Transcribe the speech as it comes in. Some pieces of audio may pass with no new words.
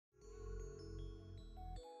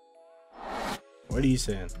What are you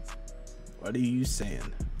saying? What are you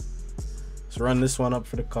saying? Let's run this one up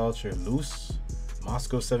for the culture. Loose,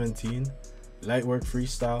 Moscow 17, Lightwork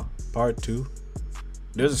Freestyle, Part 2.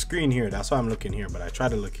 There's a screen here. That's why I'm looking here, but I try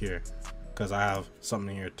to look here because I have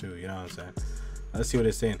something here too. You know what I'm saying? Let's see what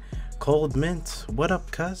it's saying. Cold Mint, what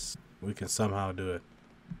up, cuz? We can somehow do it.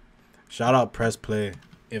 Shout out Pressplay.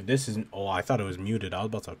 If this is... Oh, I thought it was muted. I was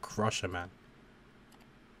about to crush it, man.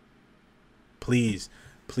 Please.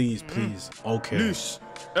 Please, please. Okay. Loose.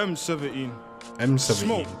 M17. M17.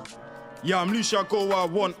 Smoke. Yeah, I'm loose. I go where I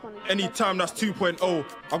want. Anytime that's 2.0.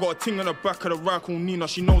 I got a ting on the back of the rack on Nina.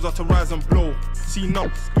 She knows how to rise and blow. See now,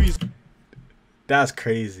 squeeze. That's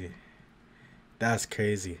crazy. That's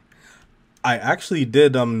crazy. I actually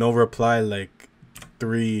did no reply like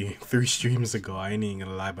three streams ago. I ain't even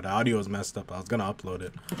gonna lie, but the audio was messed up. I was gonna upload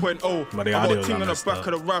it. 2.0. But the audio was on the messed back up.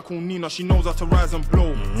 of the rack on Nina. She knows how to rise and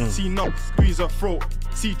blow. See now, squeeze her throat.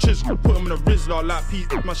 See Chiz, put him in a Rizzler like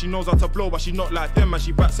Pete. Man, she knows how to blow, but she not like them, man.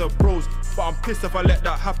 She bats her bros. But I'm pissed if I let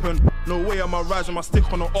that happen. No way am I rising my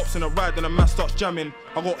stick on the ops in a ride and the man starts jamming.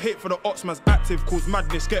 I got hate for the ops man's active, cause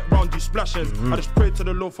madness, get round, do splashes. I just pray to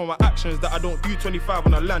the Lord for my actions that I don't do 25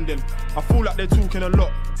 on a landing. I feel like they're talking a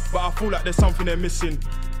lot, but I feel like there's something they're missing.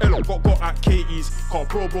 Ella got at Katie's, can't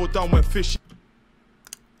bro down went fishing.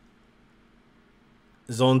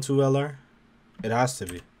 Zone 2 LR? It has to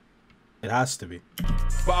be. It has to be.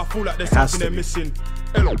 But I feel like there's something they're missing.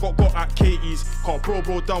 Ella got at Katie's, can't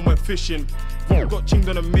bro down went fishing. Got chinged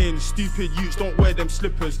on the main, stupid youths don't wear them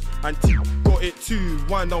slippers. And T got it too,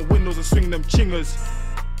 wind down windows and swing them chingers.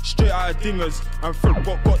 Straight out of dingers. And Fred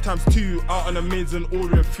got times 2 out on the mains and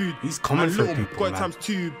ordering food. He's coming and for little people, got man. times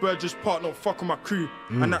 2, Burgess Park not fucking my crew.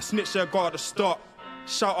 And that snitch there got at the start.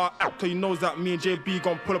 Shout out actor, he knows that me and JB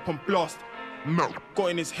gon' pull up and blast. No.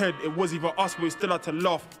 Got in his head, it was even us, but he still had to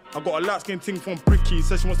laugh. I got a light skin thing from Bricky,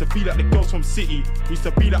 says she wants to be like the girls from City. Used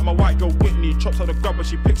to be like my white girl Whitney, chops out the grub but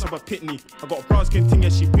she picks up a pitney. I got a brown skin thing, yeah,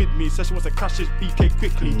 she with me, says she wants to cash this BK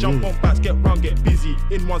quickly. Jump on bats, get round, get busy.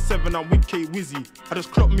 In 1-7, I'm with K Wizzy. I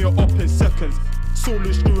just clocked me up in seconds.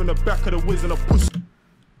 Solo screw in the back of the whiz and a pussy.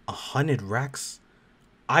 100 racks?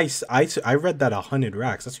 I read that 100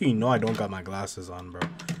 racks. That's when you know I don't got my glasses on, bro.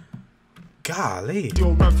 Golly.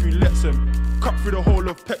 Yo, ran through Letson, cut through the whole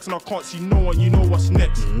of Pecs and I can't see no one, you know what's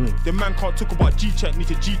next. The man can't talk about G-check, need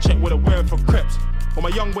to G-check what they're wearing for crepes. But my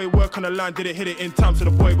young boy work on the line, didn't hit it in time so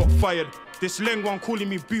the boy got fired. This Leng one calling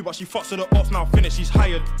me boo, but she fucks with the ops, now finished, she's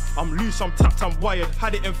hired. I'm loose, I'm tapped, I'm wired,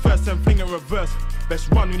 had it in first and fling it reverse. Best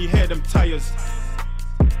run when you hear them tires.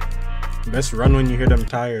 Best run when you hear them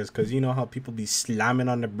tires, cause you know how people be slamming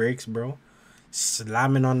on the brakes, bro.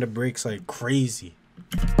 Slamming on the brakes like crazy.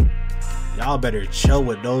 Y'all better chill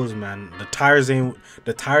with those, man. The tires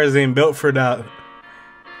ain't built for that.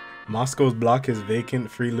 Moscow's block is vacant,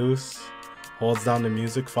 free loose. Holds down the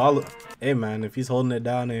music. Follow. Hey man, if he's holding it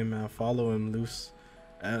down, hey man, follow him, loose.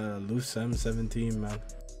 Loose M17, man.